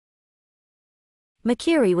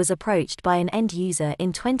Makuri was approached by an end user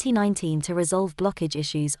in 2019 to resolve blockage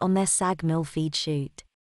issues on their SAG Mill Feed Chute.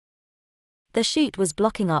 The chute was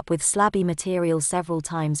blocking up with slabby material several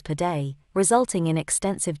times per day, resulting in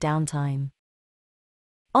extensive downtime.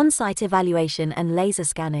 On-site evaluation and laser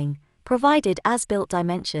scanning provided as-built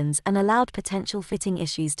dimensions and allowed potential fitting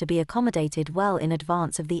issues to be accommodated well in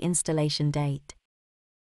advance of the installation date.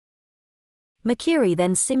 Makuri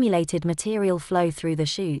then simulated material flow through the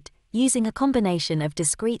chute, using a combination of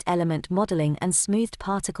discrete element modeling and smoothed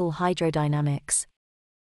particle hydrodynamics.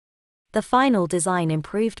 The final design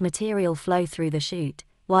improved material flow through the chute,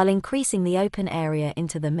 while increasing the open area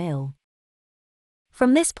into the mill.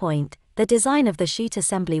 From this point, the design of the chute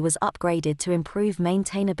assembly was upgraded to improve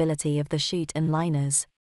maintainability of the chute and liners.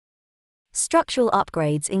 Structural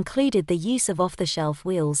upgrades included the use of off-the-shelf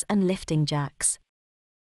wheels and lifting jacks.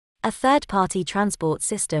 A third-party transport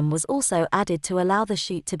system was also added to allow the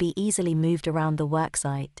chute to be easily moved around the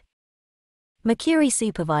worksite. Makuri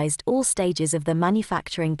supervised all stages of the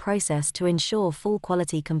manufacturing process to ensure full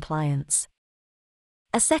quality compliance.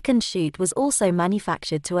 A second chute was also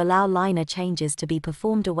manufactured to allow liner changes to be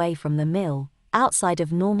performed away from the mill, outside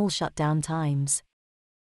of normal shutdown times.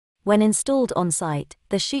 When installed on-site,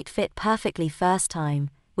 the chute fit perfectly first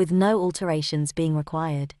time, with no alterations being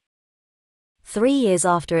required. 3 years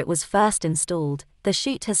after it was first installed, the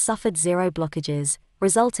chute has suffered 0 blockages,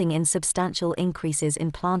 resulting in substantial increases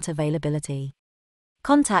in plant availability.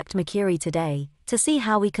 Contact Makuri today to see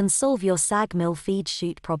how we can solve your SAG Mill Feed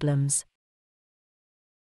Chute problems.